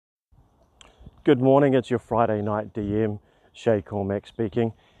Good morning, it's your Friday night DM, Shay Cormack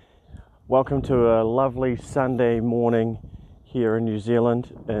speaking. Welcome to a lovely Sunday morning here in New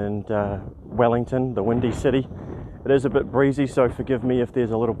Zealand and Wellington, the Windy City. It is a bit breezy, so forgive me if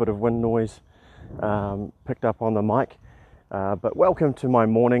there's a little bit of wind noise picked up on the mic. But welcome to my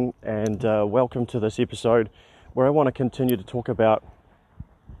morning and welcome to this episode where I want to continue to talk about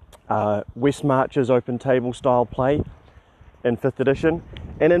West Marches open table style play in 5th edition,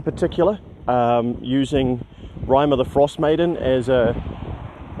 and in particular using Rime of the Frostmaiden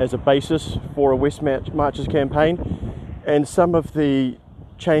as a basis for a West Marches campaign, and some of the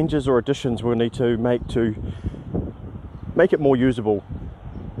changes or additions we'll need to make it more usable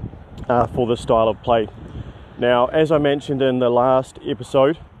for this style of play. Now, as I mentioned in the last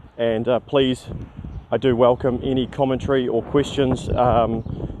episode, and please, I do welcome any commentary or questions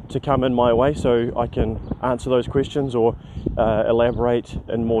to come in my way so I can answer those questions or elaborate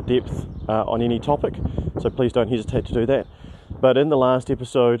in more depth on any topic, so please don't hesitate to do that. But in the last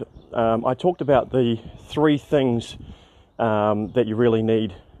episode I talked about the 3 things that you really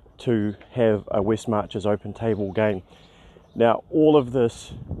need to have a West Marches open table game. Now, all of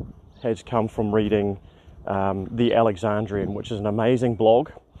this has come from reading The Alexandrian, which is an amazing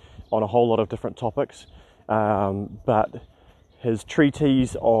blog on a whole lot of different topics, but his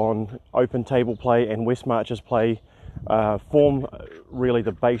treatise on open table play and West Marches play form really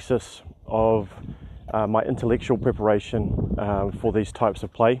the basis of my intellectual preparation for these types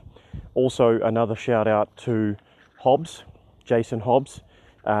of play. Also, another shout out to Hobbs, Jason Hobbs,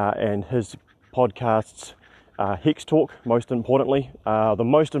 and his podcasts, Hex Talk, most importantly, the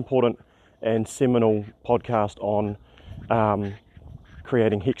most important and seminal podcast on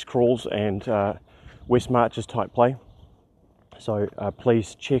creating hex crawls and West Marches type play. So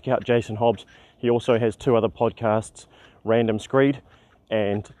please check out Jason Hobbs. He also has 2 other podcasts, Random Screed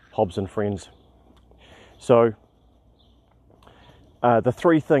and Hobbs and Friends. So the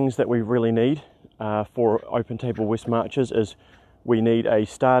 3 things that we really need for open table West Marches is we need a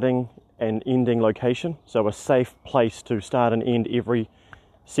starting and ending location, so a safe place to start and end every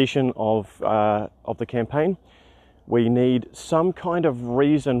session of the campaign. We need some kind of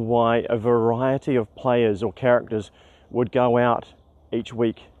reason why a variety of players or characters would go out each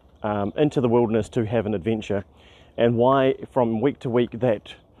week into the wilderness to have an adventure, and why from week to week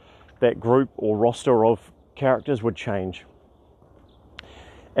that group or roster of characters would change.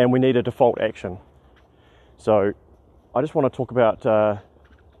 And we need a default action. So I just want to talk about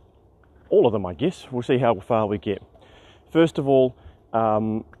all of them, I guess. We'll see how far we get. First of all,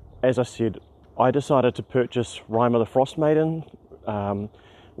 as I said, I decided to purchase Rime of the Frostmaiden,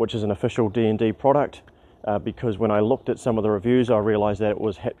 which is an official D&D product, because when I looked at some of the reviews, I realised that it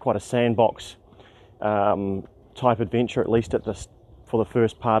was quite a sandbox type adventure, at least for the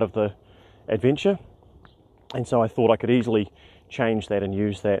first part of the adventure, and so I thought I could easily change that and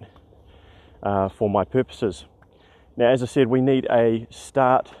use that for my purposes. Now, as I said, we need a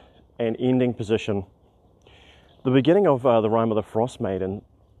start and ending position. The beginning of the Rime of the Frostmaiden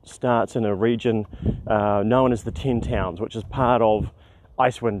starts in a region known as the 10 Towns, which is part of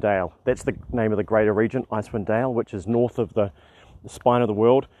Icewind Dale. That's the name of the greater region, Icewind Dale, which is north of the spine of the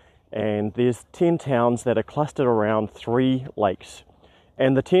world. And there's 10 towns that are clustered around 3 lakes.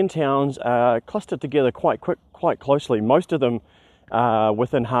 And the 10 towns are clustered together quite closely. Most of them are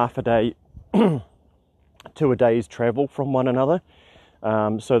within half a day to a day's travel from one another.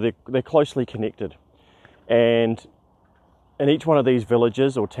 So they're closely connected. And in each one of these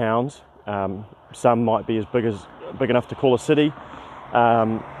villages or towns, some might be big enough to call a city,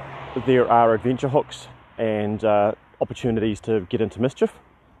 there are adventure hooks and opportunities to get into mischief.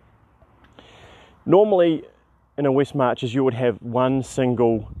 Normally in a West Marches you would have one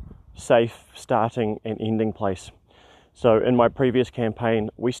single safe starting and ending place. So in my previous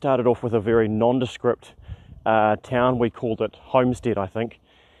campaign we started off with a very nondescript town. We called it Homestead, I think,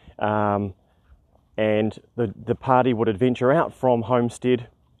 and the party would adventure out from Homestead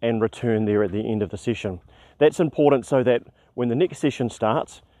and return there at the end of the session. That's important so that when the next session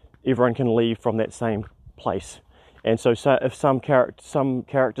starts, everyone can leave from that same place. And so if some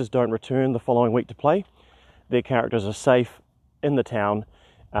characters don't return the following week to play, their characters are safe in the town,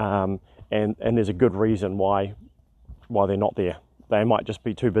 and there's a good reason why they're not there. They might just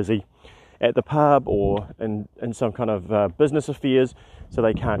be too busy at the pub or in some kind of business affairs, so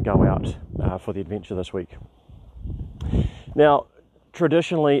they can't go out for the adventure this week. Now,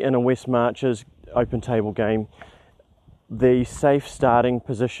 traditionally in a West Marches open table game, the safe starting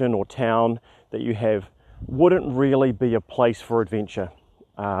position or town that you have wouldn't really be a place for adventure.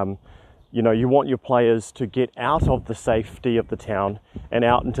 You want your players to get out of the safety of the town and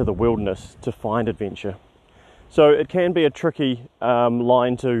out into the wilderness to find adventure. So it can be a tricky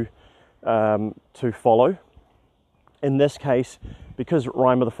line to follow. In this case, because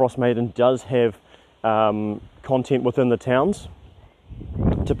Rime of the Frostmaiden does have content within the towns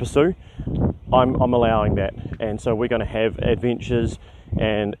to pursue, I'm allowing that. And so we're going to have adventures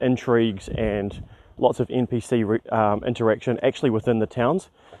and intrigues and lots of NPC interaction actually within the towns.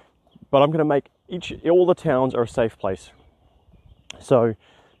 But I'm going to make all the towns are a safe place. So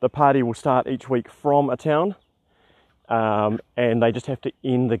the party will start each week from a town, and they just have to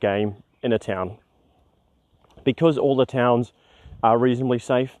end the game in a town. Because all the towns are reasonably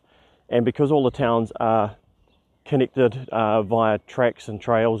safe, and because all the towns are connected via tracks and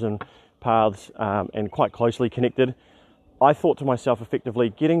trails and paths, and quite closely connected, I thought to myself, effectively,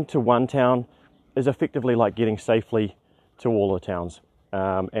 getting to one town is effectively like getting safely to all the towns.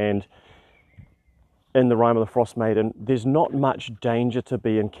 And in the Rime of the Frostmaiden, there's not much danger to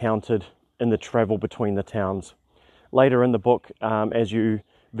be encountered in the travel between the towns. Later in the book, as you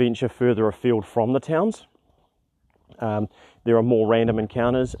venture further afield from the towns, there are more random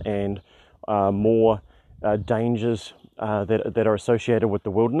encounters and more dangers that are associated with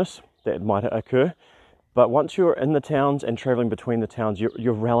the wilderness that might occur. But once you're in the towns and traveling between the towns,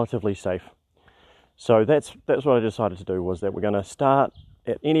 you're relatively safe. So that's what I decided to do, was that we're going to start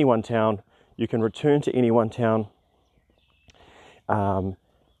at any one town. You can return to any one town.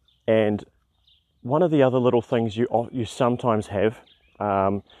 And one of the other little things you sometimes have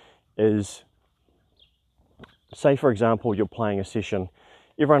is, say for example, you're playing a session.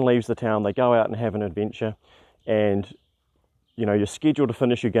 Everyone leaves the town, they go out and have an adventure, and you're scheduled to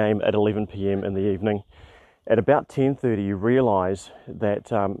finish your game at 11 p.m. in the evening. At about 10:30, you realise that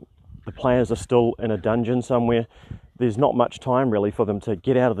the players are still in a dungeon somewhere. There's not much time really for them to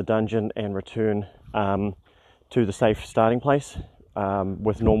get out of the dungeon and return to the safe starting place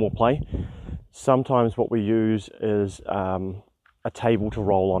with normal play. Sometimes what we use is a table to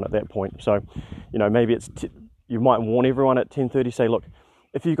roll on at that point. So, maybe you might warn everyone at 10:30, say, look,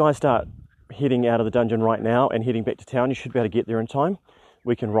 if you guys start heading out of the dungeon right now and heading back to town, you should be able to get there in time.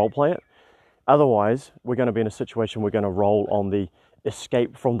 We can role play it. Otherwise, we're going to be in a situation we're going to roll on the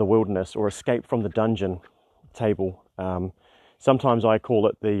escape from the wilderness or escape from the dungeon table. Sometimes I call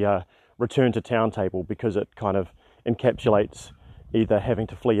it the return to town table, because it kind of encapsulates either having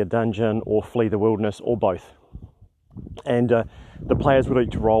to flee a dungeon or flee the wilderness, or both. And the players would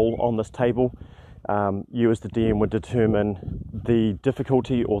each roll on this table. You as the DM would determine the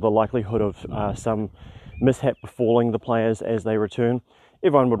difficulty or the likelihood of some mishap befalling the players as they return.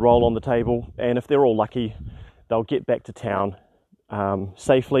 Everyone would roll on the table, and if they're all lucky, they'll get back to town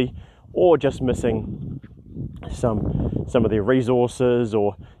safely, or just missing some of their resources,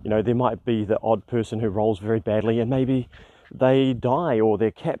 or there might be the odd person who rolls very badly and maybe they die or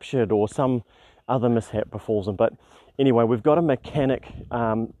they're captured or some other mishap befalls them. But anyway, we've got a mechanic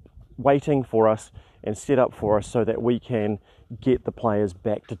waiting for us and set up for us so that we can get the players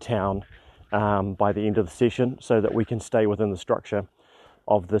back to town by the end of the session, so that we can stay within the structure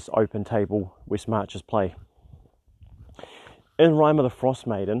of this open table West Marches play. In Rime of the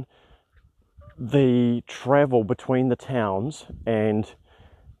Frostmaiden, the travel between the towns and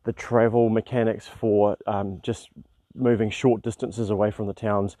the travel mechanics for just moving short distances away from the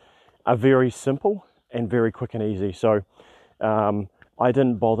towns are very simple and very quick and easy. So I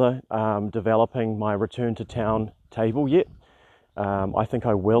didn't bother developing my return to town table yet. I think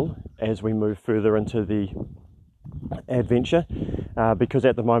I will as we move further into the adventure, because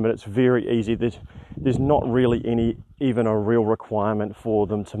at the moment it's very easy. There's not really even a real requirement for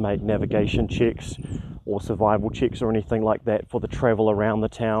them to make navigation checks or survival checks or anything like that for the travel around the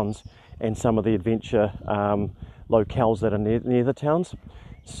towns and some of the adventure locales that are near the towns.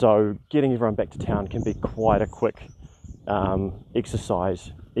 So getting everyone back to town can be quite a quick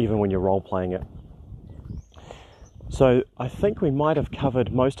exercise, even when you're role playing it. So I think we might have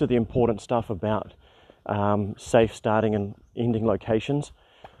covered most of the important stuff about safe starting and ending locations.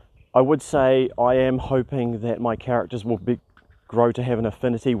 I would say I am hoping that my characters will grow to have an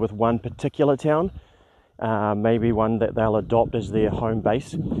affinity with one particular town, maybe one that they'll adopt as their home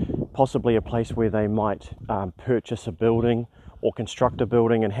base, possibly a place where they might purchase a building or construct a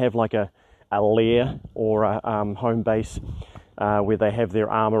building and have like a lair or a home base where they have their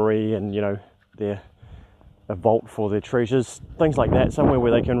armory and a vault for their treasures, things like that, somewhere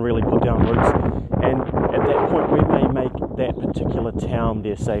where they can really put down roots. And at that point we may make that particular town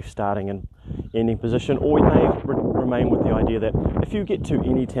their safe starting and ending position, or we may remain with the idea that if you get to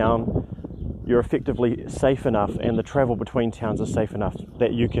any town, you're effectively safe enough and the travel between towns is safe enough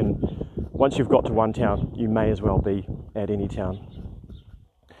that you can once you've got to one town, you may as well be at any town.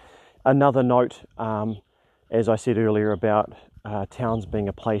 Another note, as I said earlier, about towns being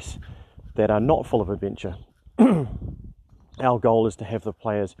a place that are not full of adventure. Our goal is to have the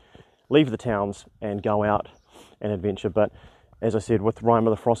players leave the towns and go out and adventure. But as I said, with Rime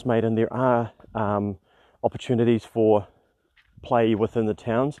of the Frostmaiden, there are opportunities for play within the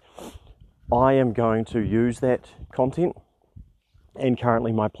towns. I am going to use that content, and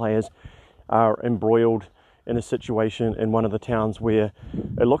currently my players are embroiled in a situation in one of the towns where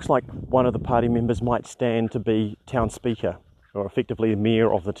it looks like one of the party members might stand to be town speaker, or effectively the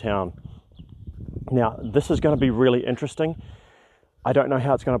mayor of the town. Now, this is going to be really interesting. I don't know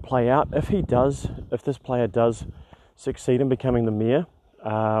how it's going to play out. If this player does succeed in becoming the mayor,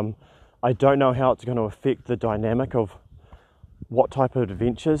 I don't know how it's going to affect the dynamic of what type of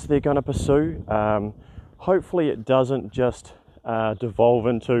adventures they're going to pursue. Hopefully it doesn't just devolve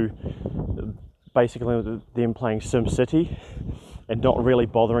into basically them playing SimCity and not really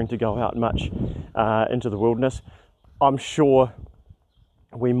bothering to go out much into the wilderness. I'm sure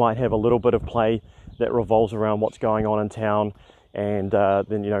we might have a little bit of play that revolves around what's going on in town, and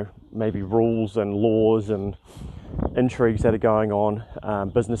then maybe rules and laws and intrigues that are going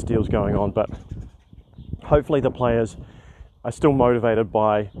on, business deals going on. But hopefully the players are still motivated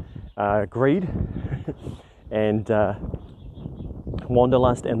by greed and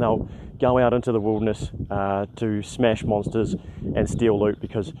wanderlust, and they'll go out into the wilderness to smash monsters and steal loot,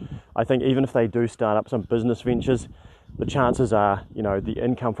 because I think even if they do start up some business ventures, the chances are, the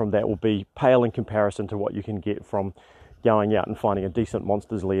income from that will be pale in comparison to what you can get from going out and finding a decent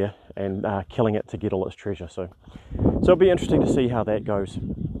monster's lair and killing it to get all its treasure. So it'll be interesting to see how that goes.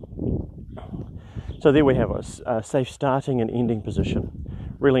 So there we have a safe starting and ending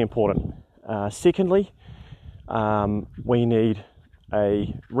position. Really important. Secondly, we need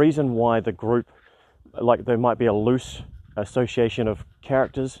a reason why the group, like there might be a loose association of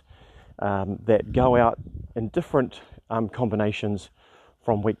characters that go out in different combinations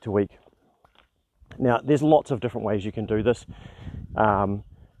from week to week. Now, there's lots of different ways you can do this.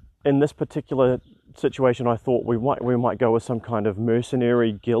 In this particular situation, I thought we might go with some kind of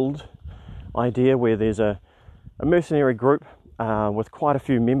mercenary guild idea, where there's a mercenary group with quite a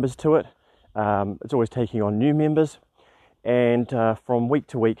few members to it. It's always taking on new members, and from week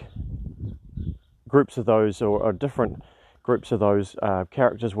to week, groups of those or different groups of those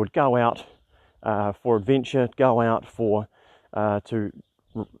characters would go out for adventure, go out for to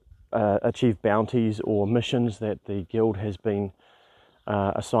achieve bounties or missions that the guild has been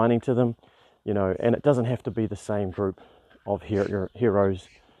assigning to them, and it doesn't have to be the same group of heroes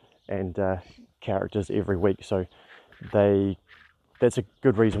and characters every week. So that's a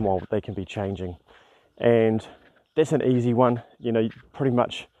good reason why they can be changing, and that's an easy one. Pretty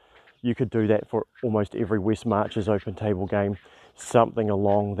much you could do that for almost every West Marches open table game, something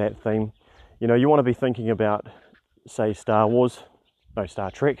along that theme. You want to be thinking about, say, Star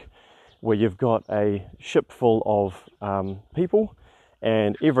Trek, where you've got a ship full of people,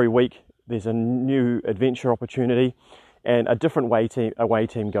 and every week there's a new adventure opportunity and a different away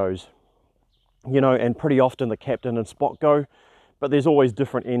team goes. And pretty often the captain and Spock go, but there's always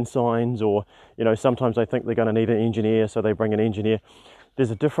different ensigns, or sometimes they think they're going to need an engineer, so they bring an engineer. There's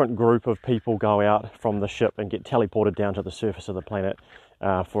a different group of people go out from the ship and get teleported down to the surface of the planet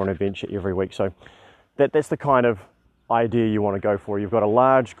for an adventure every week. So that's the kind of idea you want to go for. You've got a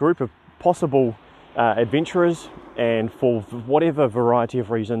large group of possible adventurers, and for whatever variety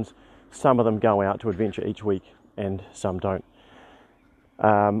of reasons, some of them go out to adventure each week and some don't.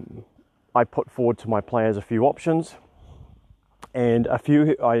 I put forward to my players a few options, and a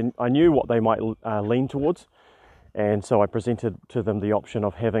few I knew what they might lean towards, and so I presented to them the option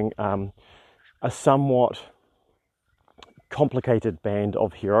of having a somewhat complicated band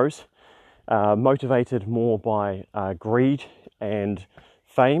of heroes, motivated more by greed and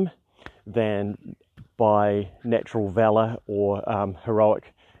fame than by natural valor or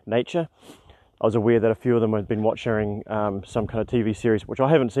heroic nature. I was aware that a few of them had been watching some kind of TV series, which I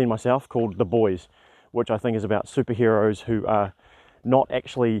haven't seen myself, called The Boys, which I think is about superheroes who are not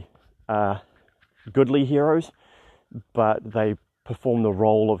actually goodly heroes, but they perform the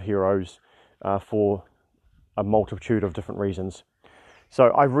role of heroes for a multitude of different reasons. So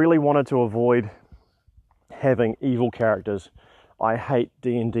I really wanted to avoid having evil characters. I hate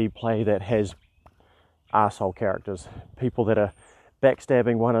D&D play that has arsehole characters, people that are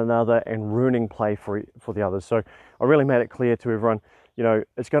backstabbing one another and ruining play for the others. So I really made it clear to everyone,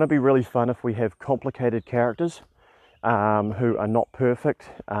 it's going to be really fun if we have complicated characters who are not perfect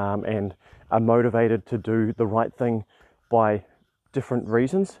and are motivated to do the right thing by different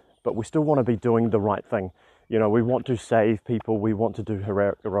reasons, but we still want to be doing the right thing. You know, we want to save people, we want to do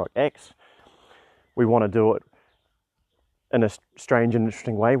heroic acts, we want to do it in a strange and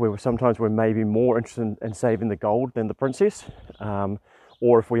interesting way where sometimes we're maybe more interested in saving the gold than the princess,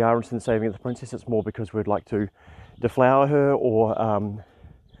 or if we are interested in saving the princess, it's more because we'd like to deflower her, or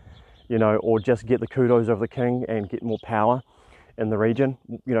you know, or just get the kudos of the king and get more power in the region.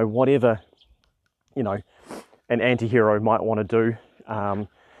 You know, whatever, you know, an anti-hero might want to do,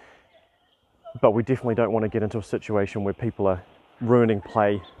 but we definitely don't want to get into a situation where people are ruining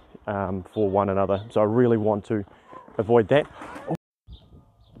play for one another. So I really want to avoid that.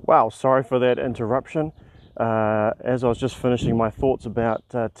 Wow, sorry for that interruption. As I was just finishing my thoughts about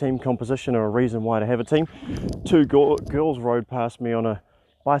team composition or a reason why to have a team, two girls rode past me on a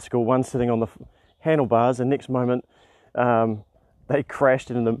bicycle, one sitting on the handlebars, and next moment they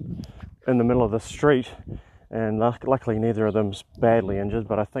crashed in the middle of the street, and luckily neither of them's badly injured,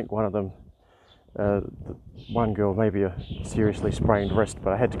 but I think one of them, one girl maybe a seriously sprained wrist,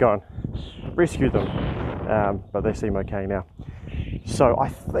 but I had to go and rescue them, but they seem okay now. So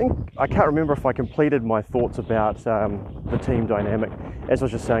I can't remember if I completed my thoughts about the team dynamic. As I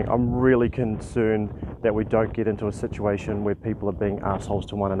was just saying, I'm really concerned that we don't get into a situation where people are being assholes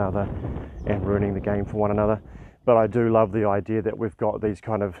to one another and ruining the game for one another. But I do love the idea that we've got these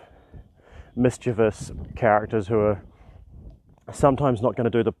kind of mischievous characters who are sometimes not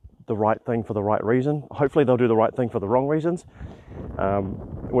going to do the right thing for the right reason. Hopefully they'll do the right thing for the wrong reasons,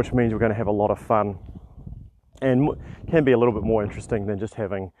 which means we're going to have a lot of fun and can be a little bit more interesting than just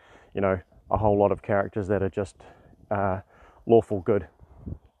having, you know, a whole lot of characters that are just lawful good.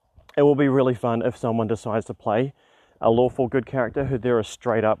 It will be really fun if someone decides to play a lawful good character who they're a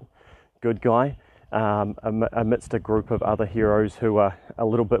straight up good guy amidst a group of other heroes who are a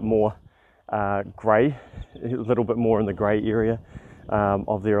little bit more grey, a little bit more in the grey area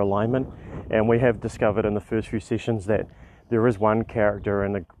of their alignment. And we have discovered in the first few sessions that there is one character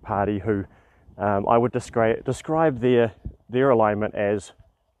in the party who I would describe their alignment as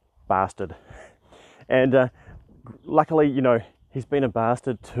bastard. And luckily, you know, he's been a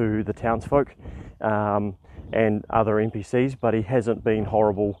bastard to the townsfolk and other NPCs, but he hasn't been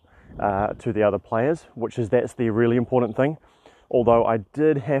horrible to the other players, that's the really important thing. Although I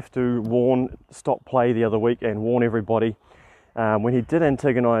did have to stop play the other week and warn everybody when he did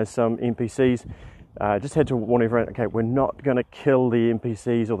antagonize some NPCs. Just had to warn everyone, okay, we're not going to kill the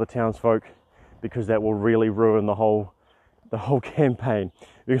NPCs or the townsfolk, because that will really ruin the whole campaign,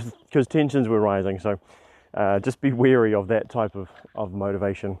 because tensions were rising. So just be wary of that type of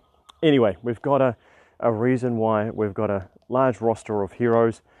motivation. Anyway, we've got a reason why we've got a large roster of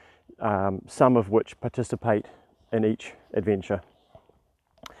heroes, some of which participate in each adventure.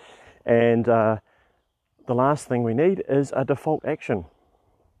 And the last thing we need is a default action.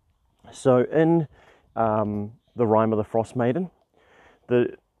 So in the Rime of the Frost Maiden,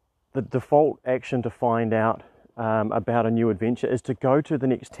 the default action to find out about a new adventure is to go to the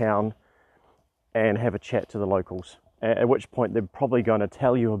next town and have a chat to the locals, at which point they're probably going to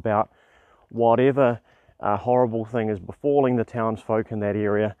tell you about whatever horrible thing is befalling the townsfolk in that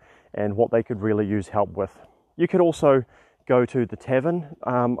area and what they could really use help with. You could also go to the tavern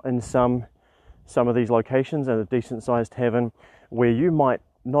in some of these locations, and a decent sized tavern, where you might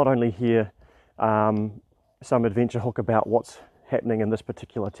not only hear some adventure hook about what's happening in this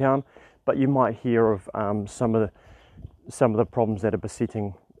particular town, but you might hear of some of the problems that are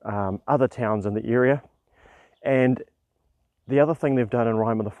besetting other towns in the area. And the other thing they've done in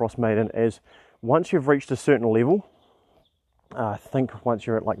Rime of the Frost Maiden is, once you've reached a certain level, I think once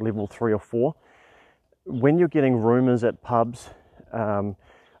you're at like level 3 or 4, when you're getting rumours at pubs,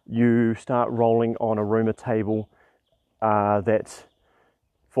 you start rolling on a rumour table that's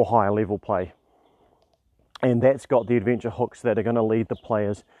for higher level play. And that's got the adventure hooks that are going to lead the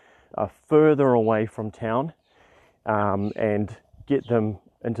players further away from town and get them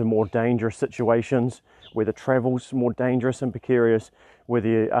into more dangerous situations where the travel's more dangerous and precarious, where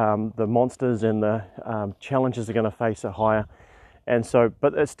the monsters and the challenges they're going to face are higher. And so,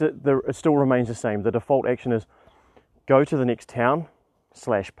 but it still remains the same. The default action is go to the next town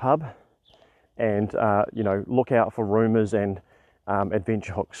 / pub and you know, look out for rumours and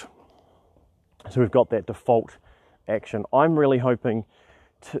adventure hooks. So we've got that default action. I'm really hoping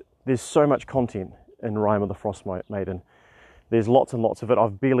there's so much content in Rime of the Frost Maiden. There's lots and lots of it.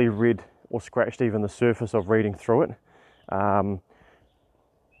 I've barely read or scratched even the surface of reading through it. But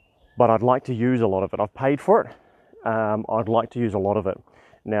I'd like to use a lot of it. I've paid for it. I'd like to use a lot of it.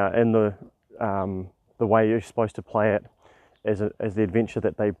 Now, in the way you're supposed to play it as the adventure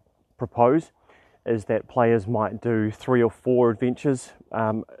that they propose, is that players might do 3 or 4 adventures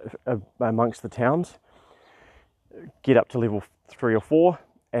amongst the towns, get up to level 3 or 4,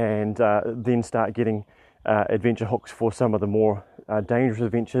 and then start getting adventure hooks for some of the more dangerous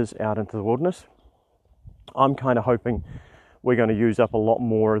adventures out into the wilderness. I'm kind of hoping we're going to use up a lot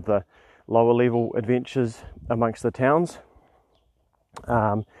more of the lower level adventures amongst the towns,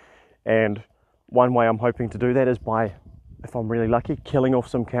 and one way I'm hoping to do that is by, if I'm really lucky, killing off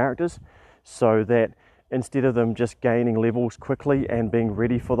some characters, so that instead of them just gaining levels quickly and being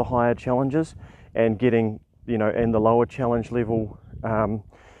ready for the higher challenges and getting, in the lower challenge level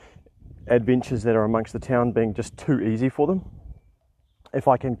adventures that are amongst the town being just too easy for them, if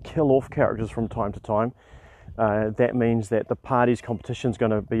I can kill off characters from time to time, that means that the party's competition is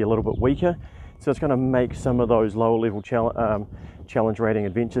going to be a little bit weaker. So it's going to make some of those lower level challenge rating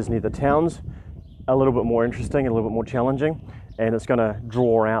adventures near the towns a little bit more interesting, a little bit more challenging, and it's going to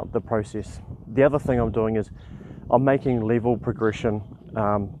draw out the process. The other thing I'm doing is I'm making level progression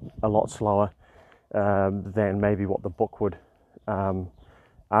a lot slower than maybe what the book would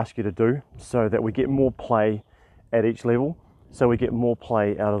ask you to do, so that we get more play at each level, so we get more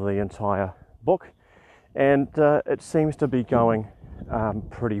play out of the entire book, and it seems to be going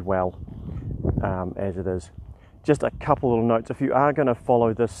pretty well as it is. Just a couple little notes: if you are going to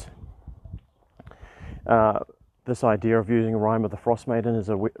follow this this idea of using Rime of the Frostmaiden as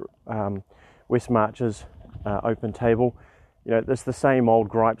a West Marches open table, there's the same old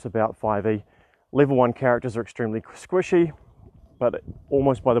gripes about 5e. Level 1 characters are extremely squishy, but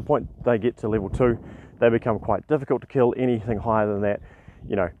almost by the point they get to level 2, they become quite difficult to kill. Anything higher than that,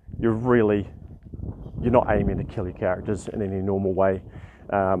 you're not aiming to kill your characters in any normal way.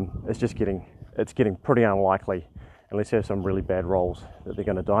 It's getting pretty unlikely, unless you have some really bad rolls, that they're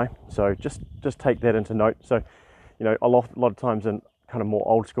going to die. So just take that into note. So, a lot of times in kind of more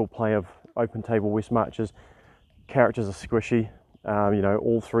old school play of open table West Marches, characters are squishy.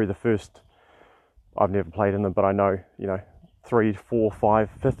 All through the first, I've never played in them, but I know, 3, 4, 5,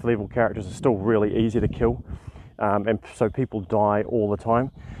 5th level characters are still really easy to kill. And so people die all the time,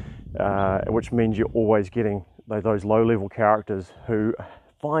 which means you're always getting those low level characters who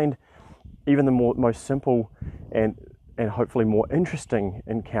find even the most simple and hopefully more interesting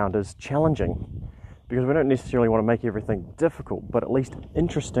encounters challenging, because we don't necessarily want to make everything difficult, but at least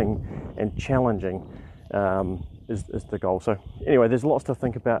interesting and challenging is the goal. So anyway, there's lots to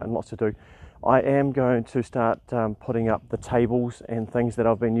think about and lots to do. I am going to start putting up the tables and things that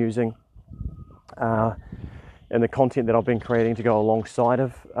I've been using and the content that I've been creating to go alongside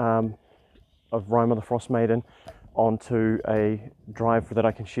of Rime of the Frostmaiden onto a drive that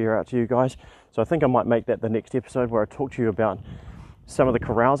I can share out to you guys. So I think I might make that the next episode, where I talk to you about some of the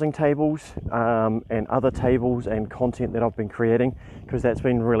carousing tables and other tables and content that I've been creating, because that's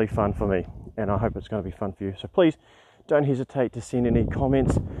been really fun for me, and I hope it's going to be fun for you. So please don't hesitate to send any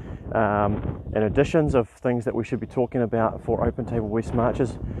comments and additions of things that we should be talking about for Open Table West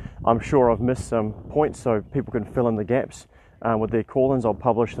Marches. I'm sure I've missed some points, so people can fill in the gaps with their call-ins. I'll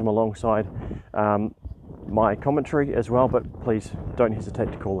publish them alongside my commentary as well, but please don't hesitate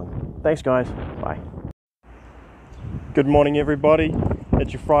to call in. Thanks guys, bye. Good morning everybody,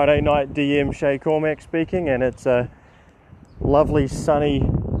 it's your Friday night DM Shay Cormack speaking, and it's a lovely sunny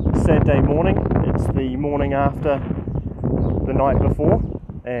Saturday morning. It's the morning after the night before,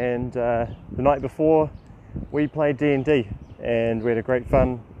 and the night before we played D&D, and we had a great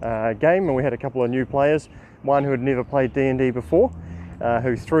fun game, and we had a couple of new players, one who had never played D&D before,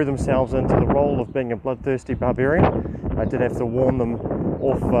 who threw themselves into the role of being a bloodthirsty barbarian. I did have to warn them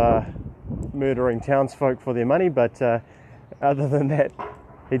off murdering townsfolk for their money, but other than that,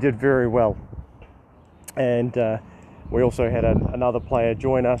 he did very well. And we also had another player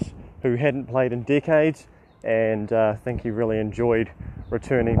join us who hadn't played in decades, and I think he really enjoyed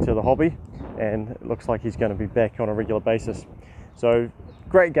returning to the hobby, and it looks like he's going to be back on a regular basis. So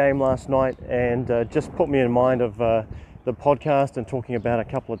great game last night, and just put me in mind of the podcast and talking about a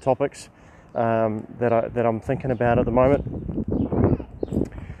couple of topics that I'm thinking about at the moment.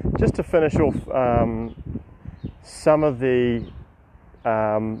 Just to finish off some of the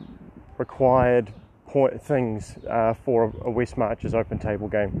required things for a West Marches open table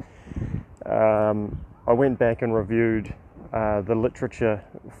game. I went back and reviewed the literature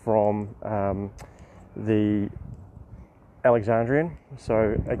from the Alexandrian.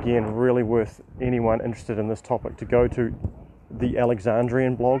 So again, really worth anyone interested in this topic to go to the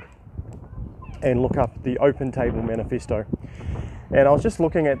Alexandrian blog and look up the Open Table Manifesto. And I was just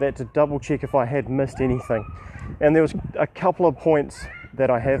looking at that to double check if I had missed anything. And there was a couple of points that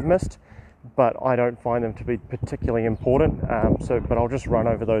I have missed, but I don't find them to be particularly important. But I'll just run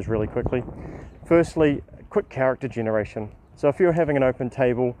over those really quickly. Firstly, quick character generation. So if you're having an open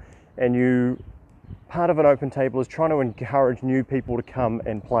table and part of an open table is trying to encourage new people to come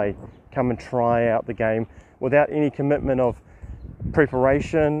and play, come and try out the game without any commitment of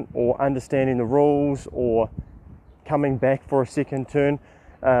preparation or understanding the rules or coming back for a second turn.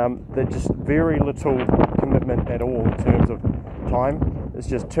 There's just very little commitment at all in terms of time. It's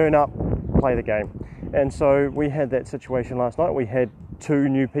just turn up, play the game. And so we had that situation last night. We had 2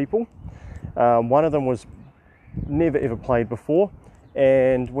 new people. One of them was never ever played before,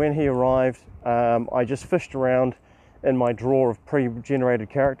 and when he arrived, I just fished around in my drawer of pre-generated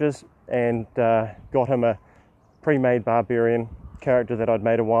characters and got him a pre-made barbarian character that I'd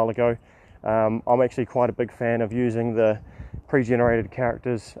made a while ago. I'm actually quite a big fan of using the pre-generated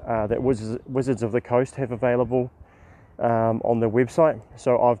characters that Wizards of the Coast have available on their website.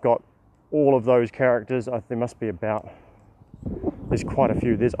 So I've got all of those characters. There must be there's quite a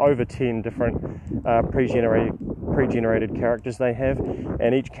few. There's over 10 different pre-generated characters they have,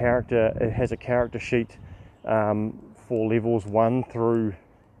 and each character has a character sheet for levels 1 through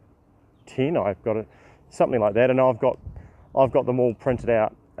 10. I've got something like that, and I've got them all printed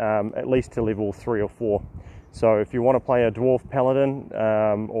out at least to level 3 or 4. So if you want to play a dwarf paladin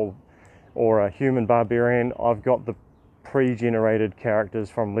or a human barbarian, I've got the pre-generated characters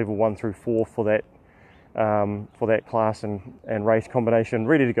from level 1 through 4 for that class and race combination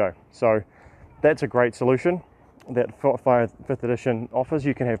ready to go. So that's a great solution that 5th edition offers.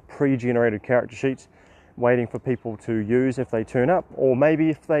 You can have pre-generated character sheets waiting for people to use if they turn up, or maybe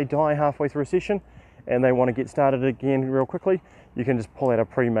if they die halfway through a session and they want to get started again real quickly, you can just pull out a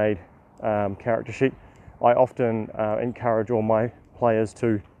pre-made character sheet. I often encourage all my players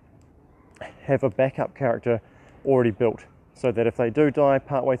to have a backup character already built, so that if they do die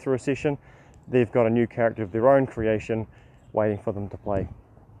partway through a session, they've got a new character of their own creation waiting for them to play.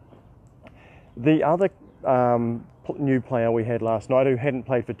 The other new player we had last night, who hadn't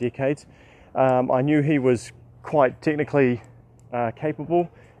played for decades, I knew he was quite technically capable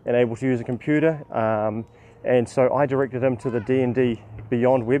and able to use a computer, and so I directed him to the D&D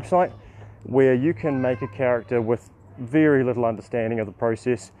Beyond website, where you can make a character with very little understanding of the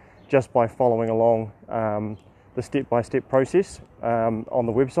process just by following along the step-by-step process on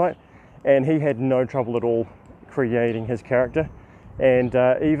the website. And he had no trouble at all creating his character. And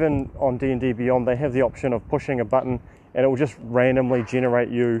even on D&D Beyond, they have the option of pushing a button and it will just randomly generate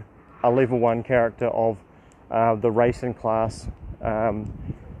you a level 1 character of the race and class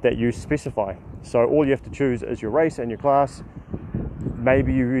that you specify. So all you have to choose is your race and your class.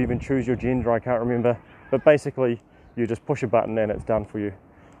 Maybe you even choose your gender, I can't remember. But basically, you just push a button and it's done for you.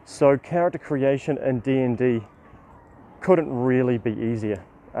 So character creation in D&D couldn't really be easier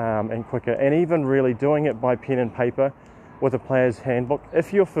and quicker. And even really doing it by pen and paper with a player's handbook.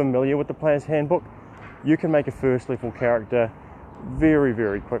 If you're familiar with the player's handbook, you can make a first level character very,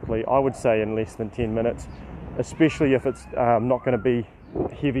 very quickly. I would say in less than 10 minutes, especially if it's not going to be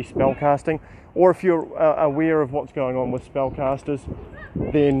heavy spell casting, or if you're aware of what's going on with spellcasters,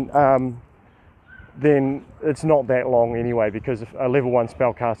 then it's not that long anyway, because a level 1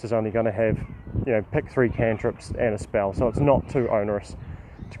 spellcaster is only going to have, pick 3 cantrips and a spell, so it's not too onerous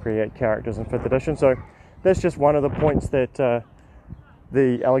to create characters in 5th edition. So that's just one of the points that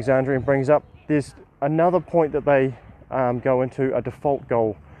the Alexandrian brings up. There's another point that they go into, a default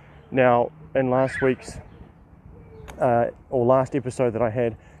goal. Now, in last week's or last episode that I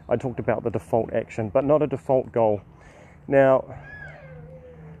had, I talked about the default action, but not a default goal. Now,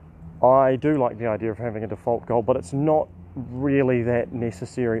 I do like the idea of having a default goal, but it's not really that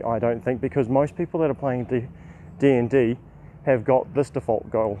necessary, I don't think, because most people that are playing D&D have got this default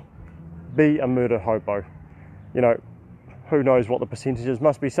goal: be a murder hobo. Who knows what the percentage is?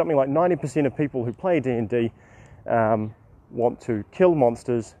 Must be something like 90% of people who play D&D want to kill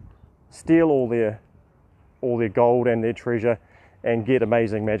monsters, steal all their gold and their treasure, and get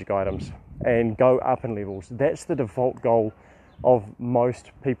amazing magic items and go up in levels. That's the default goal of most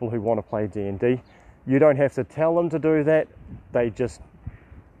people who want to play D&D. You don't have to tell them to do that. They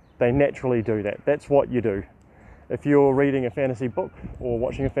naturally do that. That's what you do. If you're reading a fantasy book or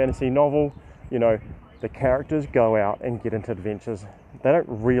watching a fantasy novel, the characters go out and get into adventures. They don't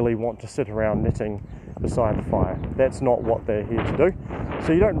really want to sit around knitting beside the fire. That's not what they're here to do.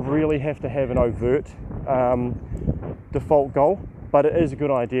 So you don't really have to have an overt default goal, but it is a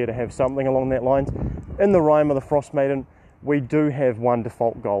good idea to have something along that lines. In the Rime of the Frost Maiden, we do have one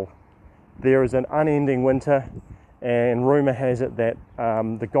default goal. There is an unending winter, and rumour has it that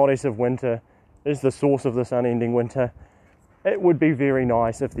the goddess of winter is the source of this unending winter. It would be very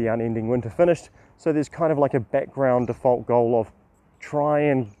nice if the unending winter finished, so there's kind of like a background default goal of try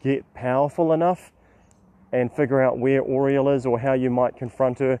and get powerful enough and figure out where Auriel is or how you might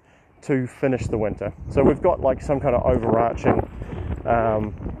confront her to finish the winter. So we've got like some kind of overarching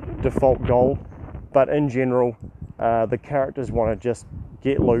default goal, but in general, the characters want to just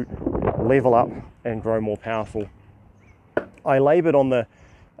get loot, level up, and grow more powerful. I laboured on the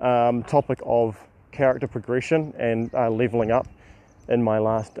topic of character progression and leveling up in my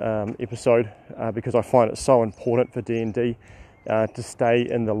last episode because I find it so important for D&D to stay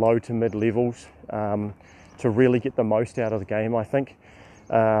in the low to mid levels to really get the most out of the game. I think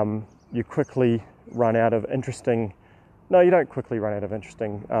you quickly run out of interesting... No, you don't quickly run out of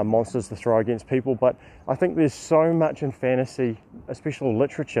interesting monsters to throw against people, but I think there's so much in fantasy, especially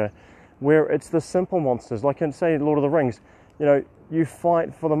literature, where it's the simple monsters, like in, say, Lord of the Rings. You know, you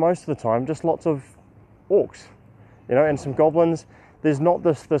fight for the most of the time just lots of orcs, you know, and some goblins. There's not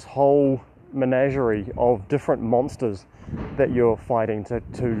this whole menagerie of different monsters that you're fighting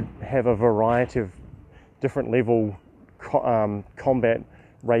to have a variety of different level combat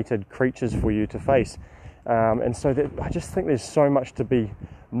rated creatures for you to face. And so I just think there's so much to be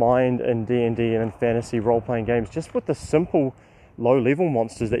mined in D&D and in fantasy role-playing games, just with the simple low-level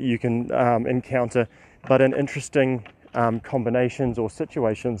monsters that you can encounter, but in interesting combinations or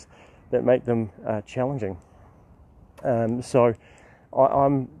situations that make them challenging. So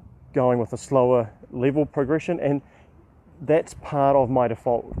I'm going with a slower level progression, and that's part of my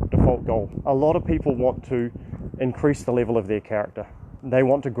default goal. A lot of people want to increase the level of their character. They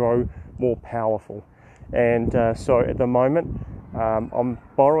want to grow more powerful. And so at the moment, I'm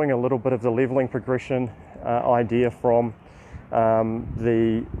borrowing a little bit of the leveling progression idea from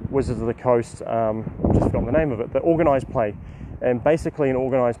the Wizards of the Coast, I've just forgotten the name of it, the organised play. And basically an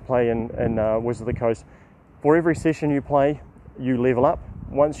organised play in Wizards of the Coast, for every session you play, you level up.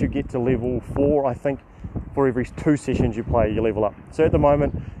 Once you get to level 4, I think, for every 2 sessions you play, you level up. So at the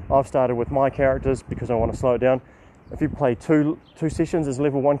moment, I've started with my characters because I want to slow it down. If you play two sessions as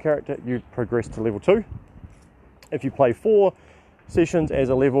level 1 character, you progress to level 2. If you play 4 sessions as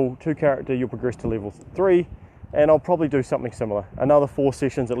a level 2 character, you'll progress to level 3. And I'll probably do something similar. Another 4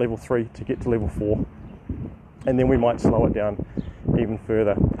 sessions at level 3 to get to level 4. And then we might slow it down even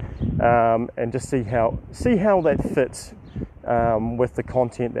further. And just see how that fits with the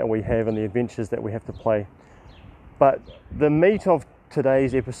content that we have and the adventures that we have to play. But the meat of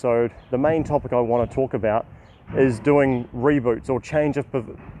today's episode, the main topic I want to talk about, is doing reboots or change of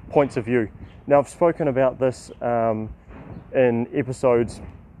points of view. Now, I've spoken about this in episodes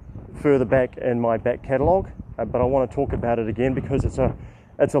further back in my back catalogue, but I want to talk about it again because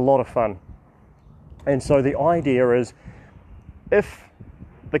it's a lot of fun. And so the idea is, if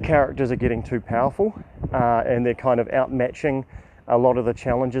the characters are getting too powerful and they're kind of outmatching a lot of the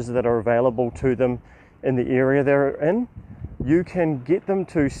challenges that are available to them in the area they're in, you can get them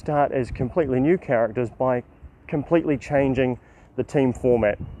to start as completely new characters by completely changing the team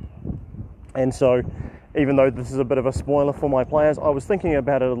format. And so, even though this is a bit of a spoiler for my players, I was thinking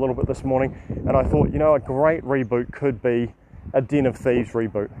about it a little bit this morning, and I thought, you know, a great reboot could be a Den of Thieves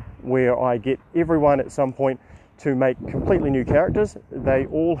reboot, where I get everyone at some point to make completely new characters. They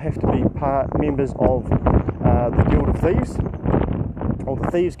all have to be members of the Guild of Thieves, or the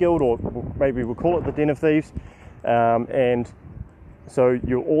Thieves Guild, or maybe we'll call it the Den of Thieves. And so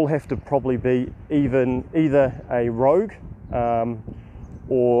you all have to probably be either a rogue,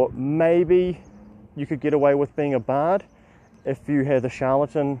 or maybe you could get away with being a bard if you have the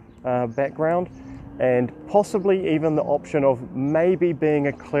charlatan background, and possibly even the option of maybe being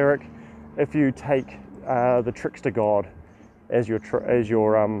a cleric if you take the trickster god as your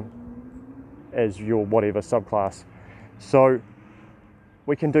whatever subclass. So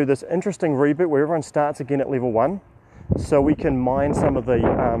we can do this interesting reboot where everyone starts again at level 1, so we can mine some of the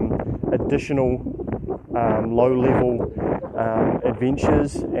additional low-level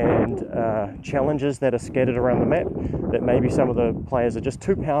adventures and challenges that are scattered around the map that maybe some of the players are just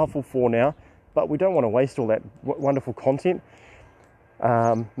too powerful for now, but we don't want to waste all that wonderful content.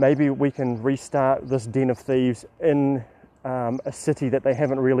 Maybe we can restart this Den of Thieves in a city that they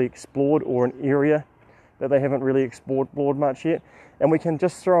haven't really explored, or an area that they haven't really explored much yet, and we can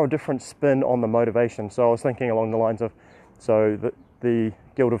just throw a different spin on the motivation. So I was thinking along the lines of, so the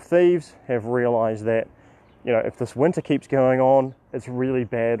Guild of Thieves have realized that, you know, if this winter keeps going on, it's really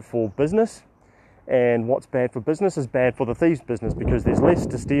bad for business, and what's bad for business is bad for the thieves' business, because there's less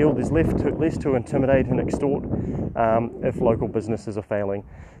to steal, there's less to intimidate and extort if local businesses are failing.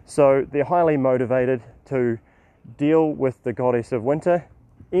 So they're highly motivated to deal with the goddess of winter,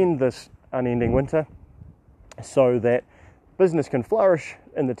 end this unending winter, so that business can flourish,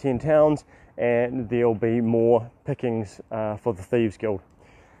 in the 10 towns, and there'll be more pickings for the Thieves Guild.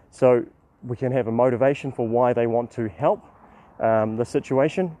 So we can have a motivation for why they want to help the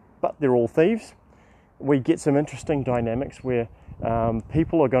situation, but they're all thieves. We get some interesting dynamics where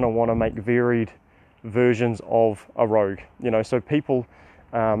people are going to want to make varied versions of a rogue. So people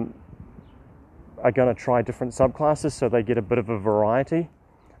are going to try different subclasses so they get a bit of a variety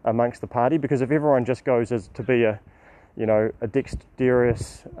amongst the party, because if everyone just goes as to be a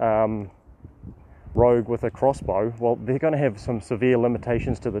dexterous rogue with a crossbow, well, they're going to have some severe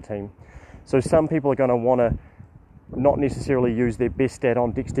limitations to the team. So some people are going to want to not necessarily use their best stat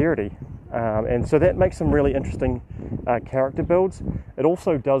on dexterity, and so that makes some really interesting character builds. It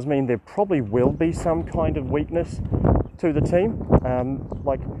also does mean there probably will be some kind of weakness to the team.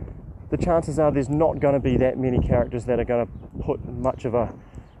 Like the chances are there's not going to be that many characters that are going to put much of a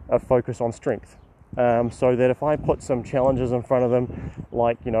focus on strength. So that if I put some challenges in front of them,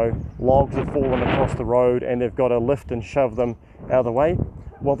 like logs have fallen across the road and they've got to lift and shove them out of the way,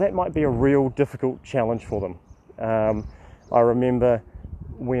 well, that might be a real difficult challenge for them. I remember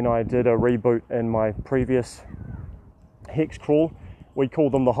when I did a reboot in my previous Hex Crawl, we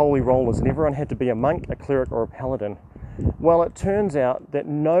called them the Holy Rollers, and everyone had to be a monk, a cleric, or a paladin. Well, it turns out that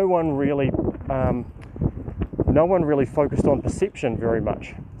no one really focused on perception very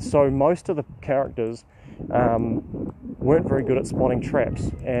much. So most of the characters weren't very good at spotting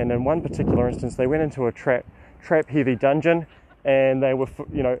traps. And in one particular instance, they went into a trap-heavy dungeon, and they were,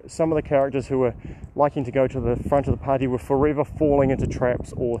 some of the characters who were liking to go to the front of the party were forever falling into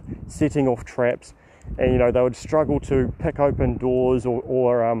traps or setting off traps. And, they would struggle to pick open doors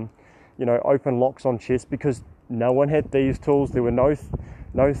or open locks on chests because no one had thieves' tools. There were no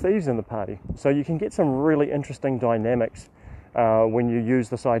thieves in the party. So you can get some really interesting dynamics when you use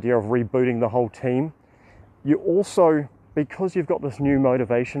this idea of rebooting the whole team. You also, because you've got this new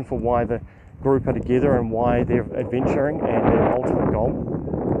motivation for why the group are together and why they're adventuring and their ultimate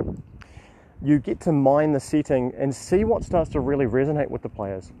goal, you get to mine the setting and see what starts to really resonate with the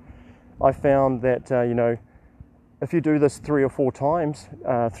players. I found that if you do this 3 or 4 times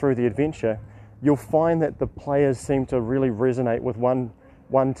through the adventure, you'll find that the players seem to really resonate with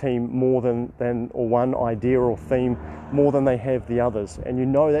one team more than or one idea or theme more than they have the others,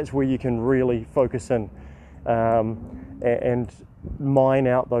 and that's where you can really focus in and mine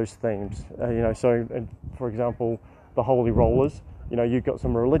out those themes. So for example, the Holy Rollers, you've got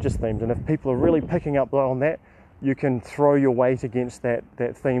some religious themes, and if people are really picking up on that, you can throw your weight against that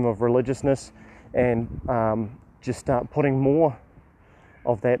theme of religiousness and just start putting more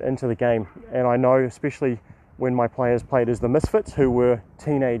of that into the game. And I know, especially when my players played as the Misfits, who were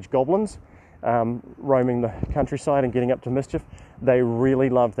teenage goblins roaming the countryside and getting up to mischief, they really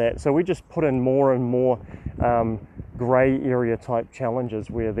loved that. So we just put in more and more grey area type challenges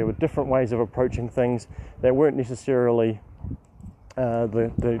where there were different ways of approaching things that weren't necessarily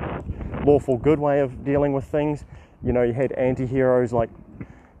the lawful good way of dealing with things. You had anti-heroes like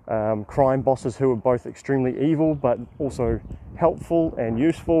crime bosses who were both extremely evil but also helpful and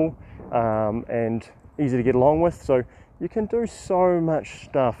useful and easy to get along with. So you can do so much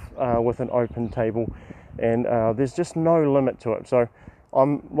stuff with an open table, and there's just no limit to it. So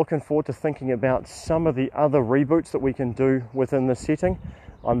I'm looking forward to thinking about some of the other reboots that we can do within this setting.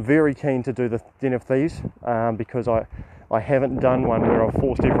 I'm very keen to do the Den of Thieves because I haven't done one where I've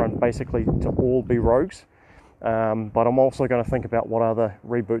forced everyone basically to all be rogues. But I'm also going to think about what other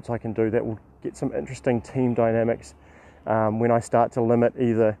reboots I can do that will get some interesting team dynamics when I start to limit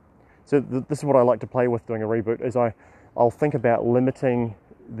either. So this is what I like to play with doing a reboot, is I'll think about limiting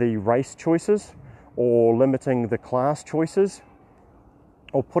the race choices or limiting the class choices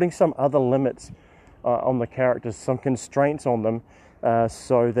or putting some other limits on the characters, some constraints on them,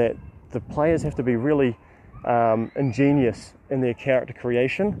 so that the players have to be really ingenious in their character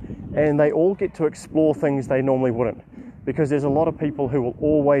creation, and they all get to explore things they normally wouldn't, because there's a lot of people who will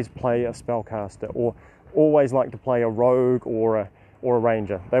always play a spellcaster or always like to play a rogue or a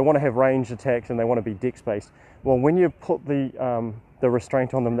ranger. They want to have ranged attacks and they want to be dex based. Well, when you put the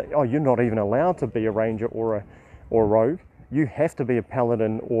restraint on them that you're not even allowed to be a ranger or a rogue, you have to be a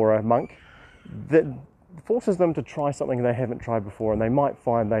paladin or a monk, that forces them to try something they haven't tried before, and they might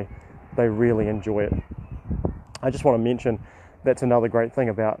find they really enjoy it. I just want to mention that's another great thing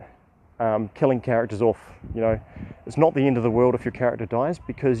about killing characters off. It's not the end of the world if your character dies,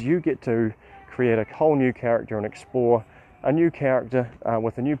 because you get to create a whole new character and explore a new character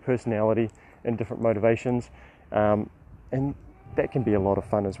with a new personality and different motivations, and that can be a lot of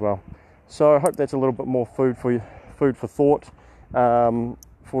fun as well. So I hope that's a little bit more food for thought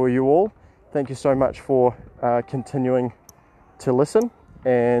for you all. Thank you so much for continuing to listen,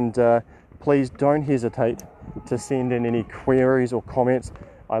 and please don't hesitate to send in any queries or comments.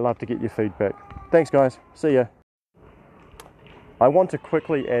 I love to get your feedback. Thanks guys, see ya. I want to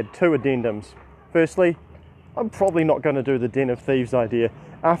quickly add 2 addendums. Firstly, I'm probably not going to do the Den of Thieves idea.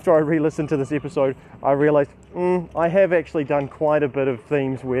 After I re-listened to this episode, I realized I have actually done quite a bit of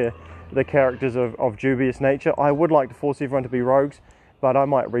themes where the characters of dubious nature. I would like to force everyone to be rogues, but I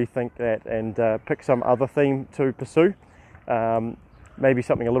might rethink that and pick some other theme to pursue. Maybe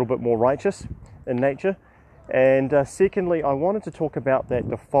something a little bit more righteous in nature. And secondly, I wanted to talk about that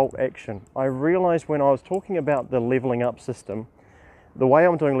default action. I realized when I was talking about the leveling up system, the way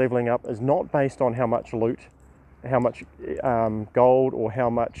I'm doing leveling up is not based on how much loot, how much gold, or how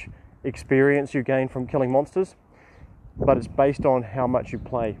much experience you gain from killing monsters, but it's based on how much you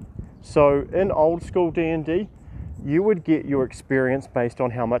play. So in old school D&D, you would get your experience based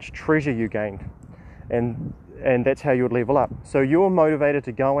on how much treasure you gained, and that's how you would level up. So you were motivated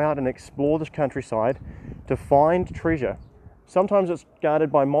to go out and explore this countryside to find treasure. Sometimes it's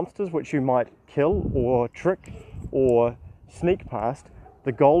guarded by monsters which you might kill or trick or sneak past.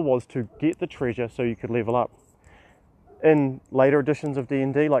 The goal was to get the treasure so you could level up. In later editions of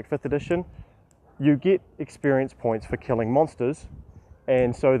D&D, like 5th edition, you get experience points for killing monsters,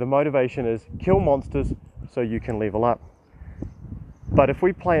 and so the motivation is kill monsters so you can level up. But if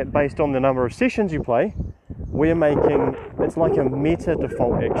we play it based on the number of sessions you play, it's like a meta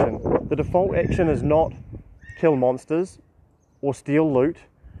default action. The default action is not kill monsters or steal loot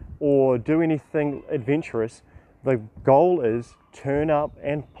or do anything adventurous. The goal is turn up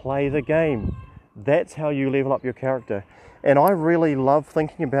and play the game. That's how you level up your character. And I really love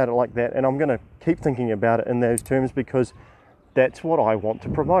thinking about it like that, and I'm going to keep thinking about it in those terms because that's what I want to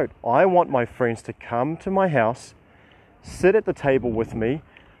promote. I want my friends to come to my house, sit at the table with me,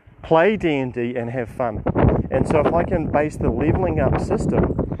 play D&D and have fun. And so if I can base the leveling up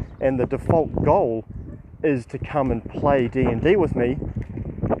system and the default goal is to come and play D&D with me,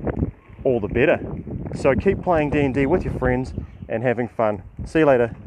 all the better. So keep playing D&D with your friends and having fun. See you later.